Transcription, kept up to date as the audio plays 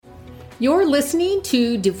You're listening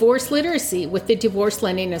to Divorce Literacy with the Divorce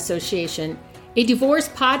Lending Association, a divorce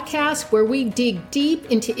podcast where we dig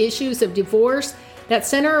deep into issues of divorce that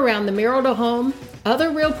center around the marital home,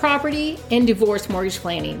 other real property, and divorce mortgage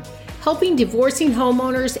planning, helping divorcing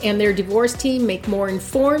homeowners and their divorce team make more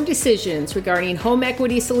informed decisions regarding home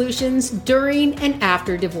equity solutions during and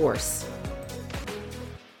after divorce.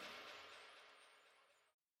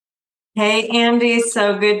 Hey, Andee,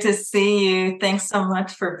 so good to see you. Thanks so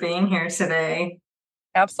much for being here today.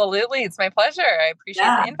 Absolutely. It's my pleasure. I appreciate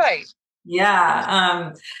the invite.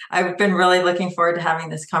 Yeah. I've been really looking forward to having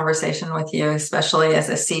this conversation with you, especially as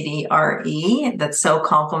a CDRE that's so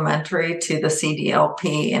complementary to the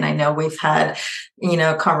CDLP. And I know we've had,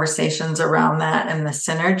 conversations around that and the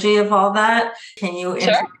synergy of all that. Can you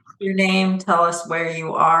introduce your name, tell us where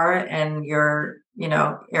you are and your,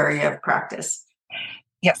 area of practice?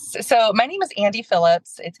 Yes. So my name is Andee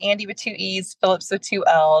Phillips. It's Andee with 2 E's, Phillips with 2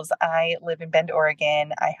 L's. I live in Bend,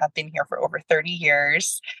 Oregon. I have been here for over 30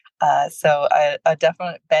 years. So a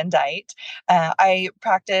definite Bendite. I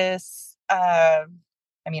practice, I'm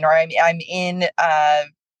in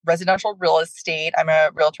residential real estate. I'm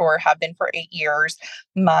a realtor, have been for 8 years.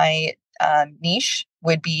 My niche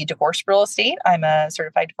would be divorce real estate. I'm a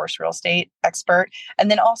certified divorce real estate expert.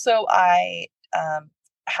 And then also I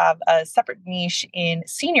have a separate niche in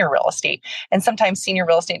senior real estate. And sometimes senior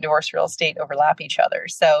real estate and divorce real estate overlap each other.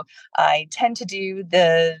 So I tend to do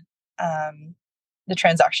the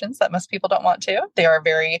transactions that most people don't want to. They are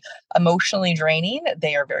very emotionally draining.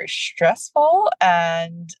 They are very stressful,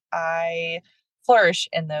 and I flourish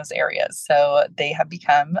in those areas. So they have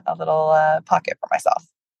become a little pocket for myself.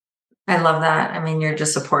 I love that. I mean, you're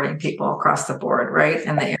just supporting people across the board, right?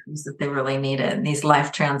 In the areas that they really need it, in these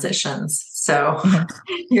life transitions. So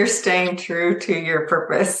you're staying true to your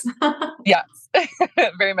purpose. Yes,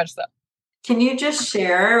 very much so. Can you just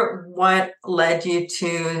share what led you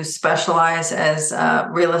to specialize as a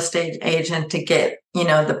real estate agent to get,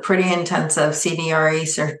 the pretty intensive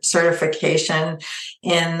CDRE certification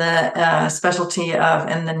in the specialty of,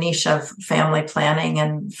 in the niche of family planning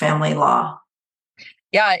and family law?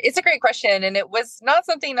 Yeah, it's a great question. And it was not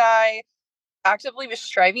something I actively was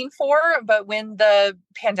striving for, but when the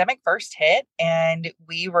pandemic first hit and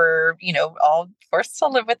we were, all forced to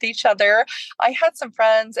live with each other, I had some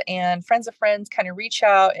friends and friends of friends kind of reach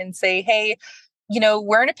out and say, hey,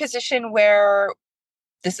 we're in a position where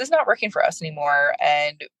this is not working for us anymore.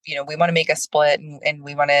 And, we want to make a split and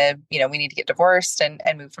we want to, we need to get divorced and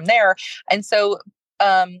move from there. And so,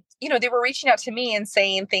 they were reaching out to me and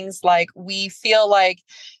saying things like, we feel like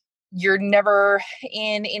you're never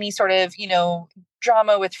in any sort of,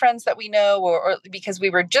 drama with friends that we know, or because we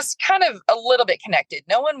were just kind of a little bit connected.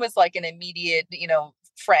 No one was like an immediate,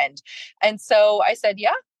 friend. And so I said,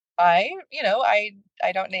 yeah, I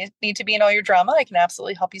don't need to be in all your drama. I can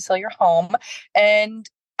absolutely help you sell your home. And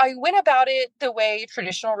I went about it the way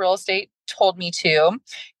traditional real estate told me to.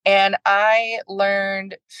 And I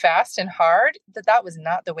learned fast and hard that was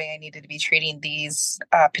not the way I needed to be treating these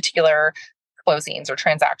particular closings or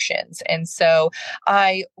transactions. And so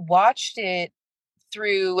I watched it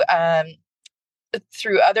through other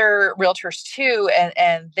realtors too,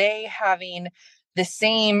 and they having the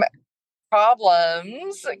same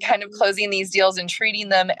problems kind of closing these deals and treating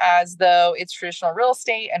them as though it's traditional real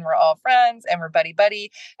estate and we're all friends and we're buddy.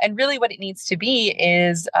 And really what it needs to be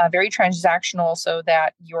is very transactional, so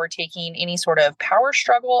that you're taking any sort of power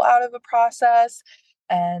struggle out of a process.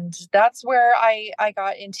 And that's where I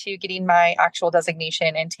got into getting my actual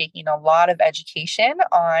designation and taking a lot of education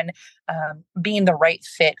on being the right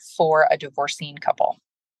fit for a divorcing couple.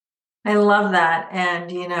 I love that.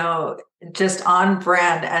 And, just on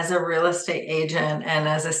brand as a real estate agent and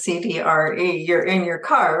as a CDRE, you're in your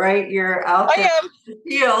car, right? You're out there in the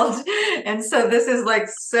field. And so this is like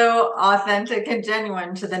so authentic and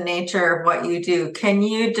genuine to the nature of what you do. Can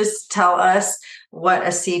you just tell us what a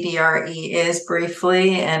CDRE is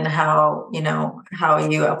briefly and how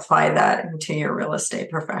you apply that into your real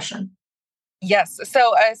estate profession? Yes.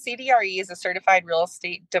 So a CDRE is a certified real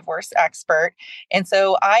estate divorce expert. And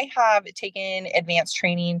so I have taken advanced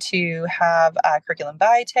training to have curriculum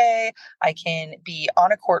vitae. I can be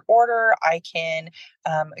on a court order. I can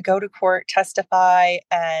go to court, testify.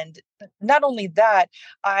 And not only that,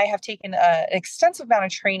 I have taken an extensive amount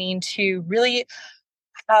of training to really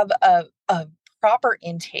have a proper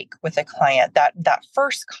intake with a client, that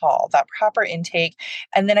first call, that proper intake.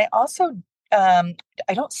 And then I also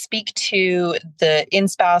I don't speak to the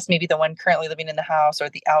in-spouse, maybe the one currently living in the house, or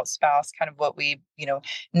the out-spouse, kind of what we,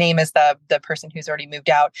 name as the person who's already moved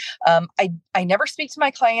out. I never speak to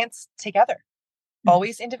my clients together,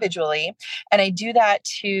 always individually. And I do that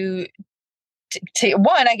to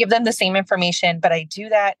one, I give them the same information, but I do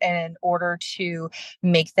that in order to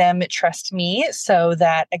make them trust me so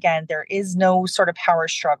that, again, there is no sort of power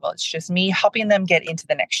struggle. It's just me helping them get into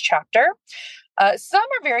the next chapter. Some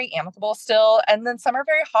are very amicable still, and then some are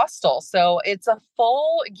very hostile. So it's a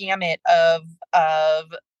full gamut of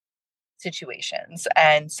situations.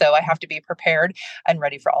 And so I have to be prepared and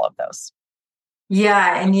ready for all of those.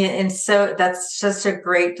 Yeah. And so that's just a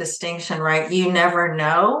great distinction, right? You never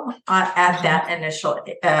know at that initial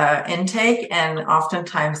intake. And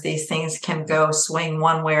oftentimes these things can swing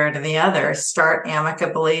one way or to the other, start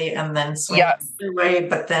amicably and then swing the other way,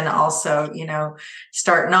 but then also,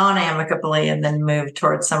 start non-amicably and then move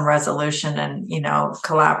towards some resolution and,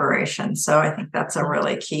 collaboration. So I think that's a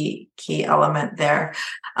really key element there.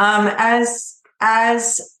 As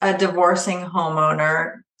a divorcing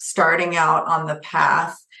homeowner, starting out on the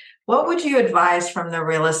path, what would you advise from the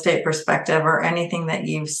real estate perspective or anything that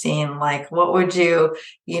you've seen? Like, what would you,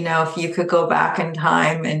 if you could go back in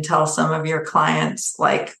time and tell some of your clients,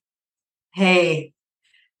 like, hey,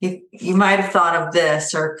 you might have thought of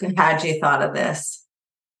this, or had you thought of this?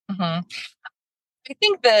 Mm-hmm. I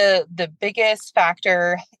think the biggest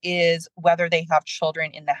factor is whether they have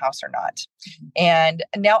children in the house or not. Mm-hmm. And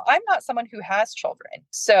now I'm not someone who has children,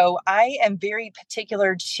 so I am very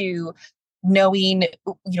particular to knowing,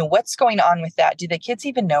 what's going on with that. Do the kids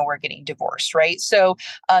even know we're getting divorced, right? So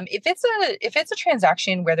if it's a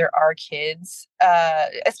transaction where there are kids,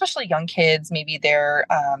 especially young kids, maybe they're,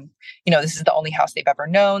 this is the only house they've ever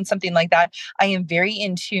known, something like that. I am very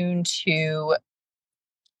in tune to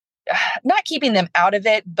not keeping them out of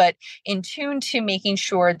it, but in tune to making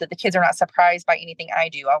sure that the kids are not surprised by anything I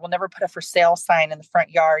do. I will never put a for sale sign in the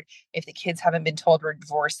front yard if the kids haven't been told we're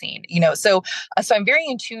divorcing, so I'm very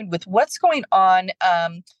in tune with what's going on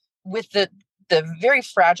with the very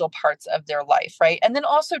fragile parts of their life. Right. And then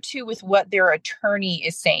also too, with what their attorney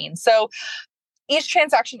is saying. So each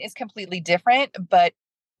transaction is completely different, but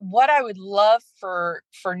what I would love for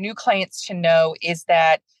new clients to know is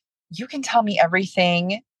that you can tell me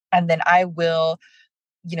everything, and then I will,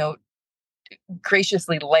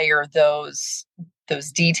 graciously layer those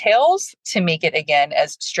details to make it, again,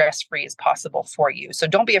 as stress-free as possible for you. So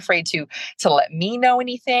don't be afraid to let me know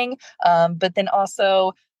anything. But then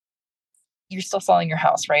also, you're still selling your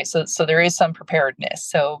house, right? So there is some preparedness.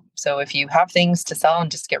 So if you have things to sell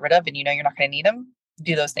and just get rid of, and you're not going to need them,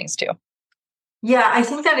 do those things too. Yeah, I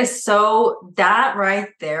think that right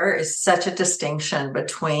there is such a distinction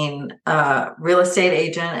between a real estate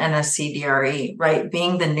agent and a CDRE, right?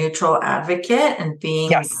 Being the neutral advocate and being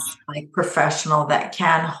like professional that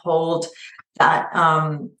can hold that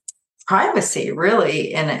privacy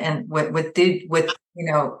really and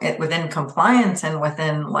within compliance and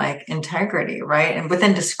within like integrity, right? And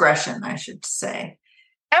within discretion, I should say.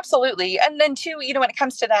 Absolutely. And then too, when it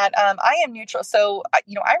comes to that, I am neutral. So,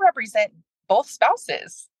 I represent both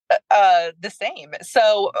spouses the same.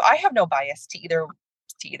 So I have no bias to either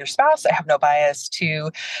spouse. I have no bias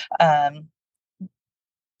to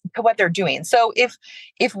what they're doing. So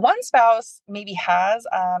if one spouse maybe has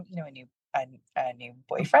a new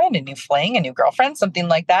boyfriend, a new fling, a new girlfriend, something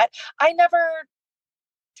like that, I never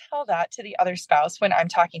tell that to the other spouse when I'm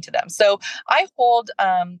talking to them. So I hold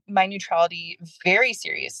my neutrality very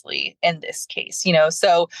seriously in this case.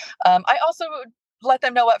 So I also let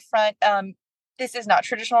them know up front, this is not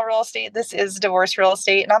traditional real estate. This is divorce real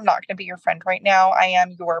estate, and I'm not going to be your friend right now. I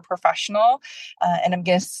am your professional, and I'm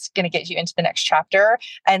just going to get you into the next chapter.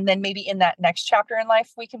 And then maybe in that next chapter in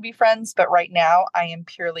life, we can be friends. But right now, I am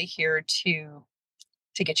purely here to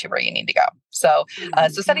get you where you need to go. So,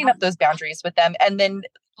 so setting up those boundaries with them, and then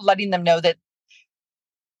letting them know that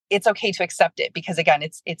it's okay to accept it, because again,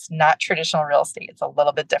 it's not traditional real estate. It's a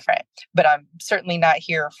little bit different. But I'm certainly not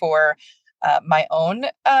here for my own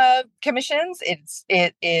commissions.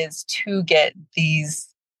 It is to get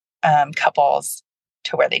these couples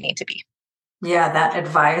to where they need to be. Yeah, that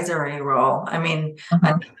advisory role. I mean,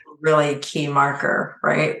 a really key marker,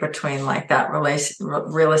 right, between like that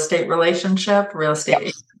real estate relationship, real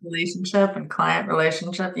estate relationship, and client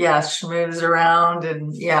relationship. Yeah, schmooze around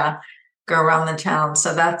and go around the town.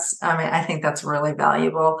 So I think that's really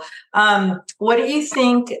valuable. What do you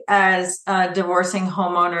think as divorcing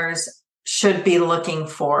homeowners should be looking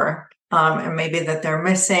for, and maybe that they're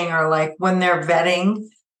missing, or like when they're vetting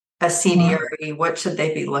a CDRE, what should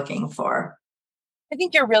they be looking for? I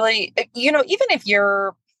think you're really, even if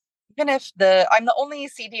I'm the only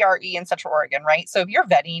CDRE in Central Oregon, right? So if you're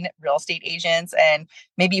vetting real estate agents and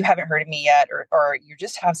maybe you haven't heard of me yet, or you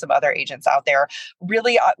just have some other agents out there,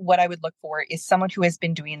 really what I would look for is someone who has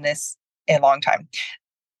been doing this a long time.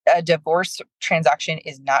 a divorce transaction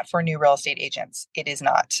is not for new real estate agents. It is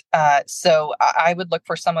not. So I would look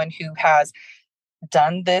for someone who has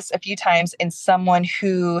done this a few times and someone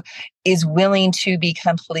who is willing to be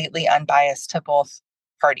completely unbiased to both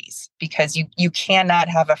parties, because you cannot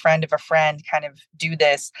have a friend of a friend kind of do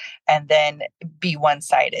this and then be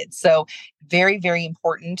one-sided. So very, very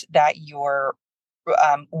important that your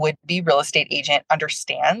would-be real estate agent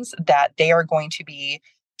understands that they are going to be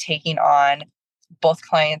taking on both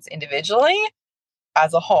clients individually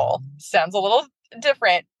as a whole. Sounds a little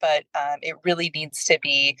different, but it really needs to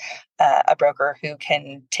be a broker who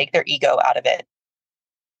can take their ego out of it.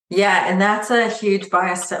 Yeah, and that's a huge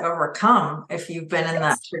bias to overcome if you've been in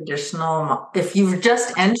that traditional, if you're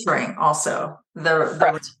just entering also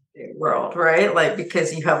the world, right? Like,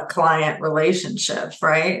 because you have client relationships,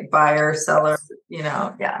 right? Buyer, seller,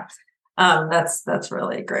 yeah. That's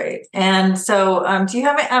really great. And so, do you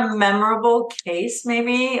have a memorable case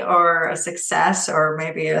maybe, or a success, or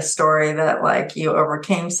maybe a story that like you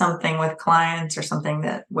overcame something with clients or something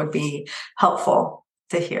that would be helpful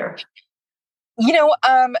to hear?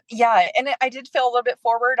 Yeah, and I did feel a little bit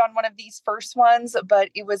forward on one of these first ones, but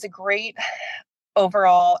it was a great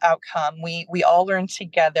overall outcome. We all learned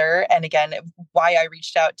together, and again, why I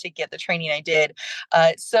reached out to get the training I did.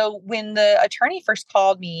 So when the attorney first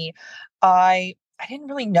called me, I didn't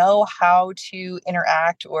really know how to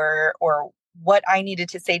interact or what I needed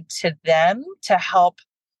to say to them to help.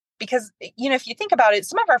 Because, if you think about it,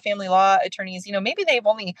 some of our family law attorneys, maybe they've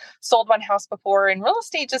only sold one house before, and real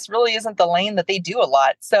estate just really isn't the lane that they do a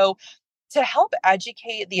lot. So to help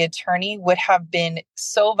educate the attorney would have been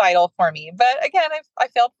so vital for me. But again, I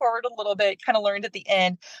failed forward a little bit, kind of learned at the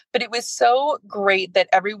end, but it was so great that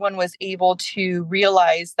everyone was able to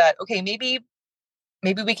realize that, okay, maybe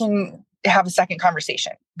we can have a second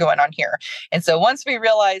conversation going on here. And so once we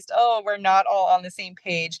realized, oh, we're not all on the same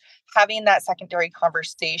page, having that secondary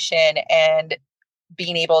conversation and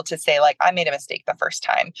being able to say, like, I made a mistake the first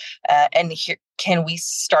time, and here, can we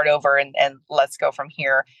start over and let's go from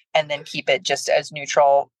here, and then keep it just as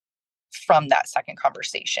neutral from that second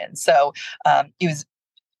conversation. So I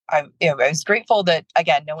was grateful that,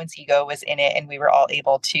 again, no one's ego was in it, and we were all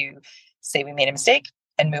able to say we made a mistake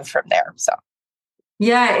and move from there. So.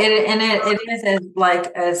 Yeah, it is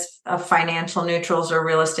as a financial neutrals or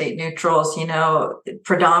real estate neutrals,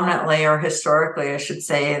 predominantly or historically, I should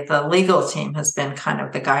say, the legal team has been kind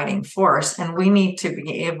of the guiding force, and we need to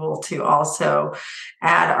be able to also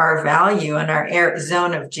add our value and our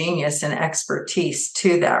zone of genius and expertise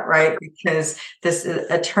to that, right? Because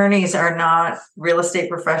attorneys are not real estate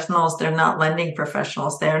professionals, they're not lending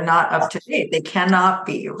professionals, they're not up to date. They cannot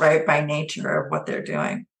be, right, by nature of what they're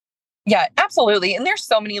doing. Yeah, absolutely. And there's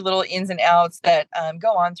so many little ins and outs that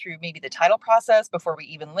go on through maybe the title process before we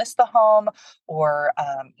even list the home, or,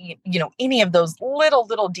 any of those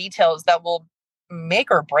little details that will make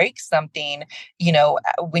or break something,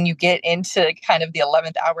 when you get into kind of the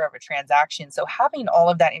 11th hour of a transaction. So having all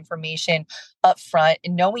of that information up front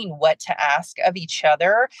and knowing what to ask of each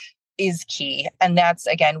other is key. And that's,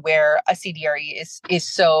 again, where a CDRE is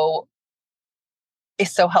so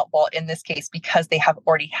helpful in this case, because they have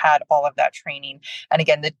already had all of that training. And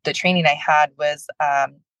again, the training I had was,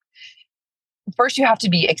 first you have to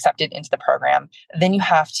be accepted into the program. Then you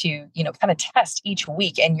have to, kind of test each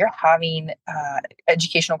week, and you're having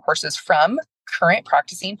educational courses from current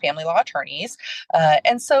practicing family law attorneys.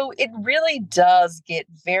 And so it really does get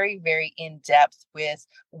very, very in depth with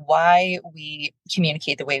why we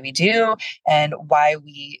communicate the way we do, and why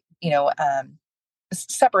we,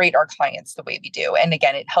 separate our clients the way we do. And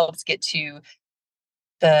again, it helps get to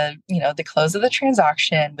the close of the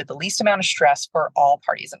transaction with the least amount of stress for all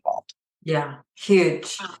parties involved. Yeah.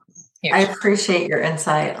 Huge. I appreciate your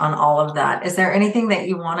insight on all of that. Is there anything that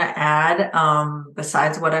you want to add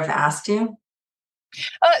besides what I've asked you?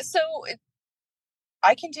 So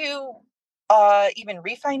I can do even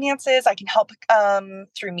refinances. I can help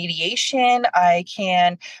through mediation. I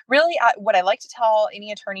can really, what I like to tell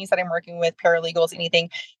any attorneys that I'm working with, paralegals, anything,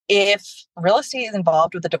 if real estate is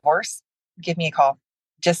involved with a divorce, give me a call.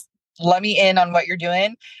 Just let me in on what you're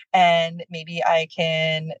doing, and maybe I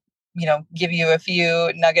can, give you a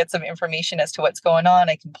few nuggets of information as to what's going on.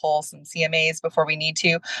 I can pull some CMAs before we need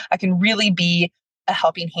to. I can really be a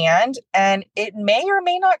helping hand, and it may or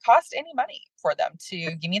may not cost any money for them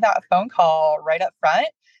to give me that phone call right up front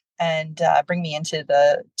and bring me into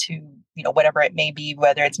whatever it may be,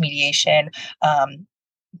 whether it's mediation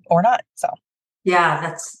or not. So, yeah,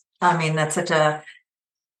 that's such a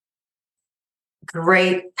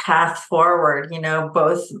great path forward,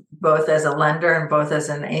 both as a lender and both as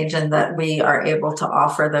an agent, that we are able to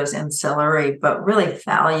offer those ancillary but really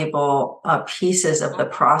valuable pieces of the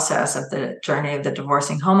process of the journey of the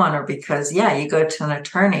divorcing homeowner. Because you go to an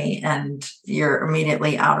attorney and you're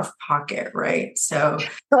immediately out of pocket, right? So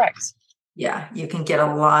correct. Yeah, you can get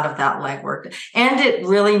a lot of that legwork, and it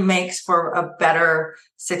really makes for a better,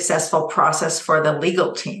 successful process for the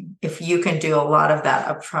legal team if you can do a lot of that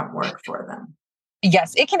upfront work for them.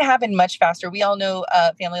 Yes, it can happen much faster. We all know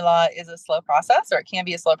family law is a slow process, or it can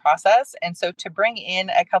be a slow process. And so to bring in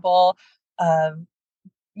a couple, a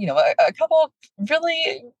couple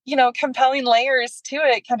really, compelling layers to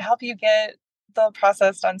it can help you get the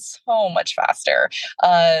process done so much faster.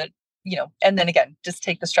 And then again, just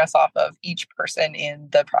take the stress off of each person in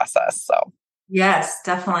the process. So yes,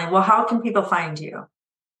 definitely. Well, how can people find you?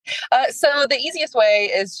 So the easiest way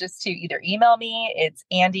is just to either email me. It's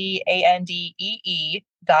Andee,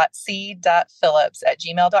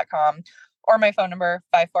 ANDEE.C.Phillips@gmail.com, or my phone number,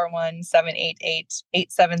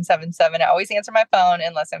 541-788-8777. I always answer my phone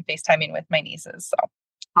unless I'm FaceTiming with my nieces. So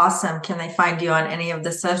awesome. Can they find you on any of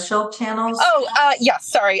the social channels? Yes.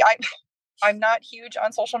 Sorry. I'm not huge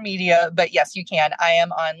on social media, but yes, you can. I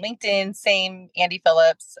am on LinkedIn, same Andee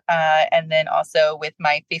Phillips, and then also with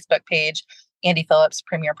my Facebook page, Andee Phillips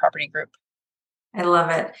Premier Property Group. I love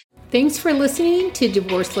it. Thanks for listening to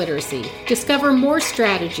Divorce Literacy. Discover more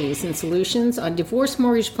strategies and solutions on divorce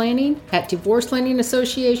mortgage planning at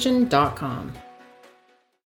divorcelendingassociation.com.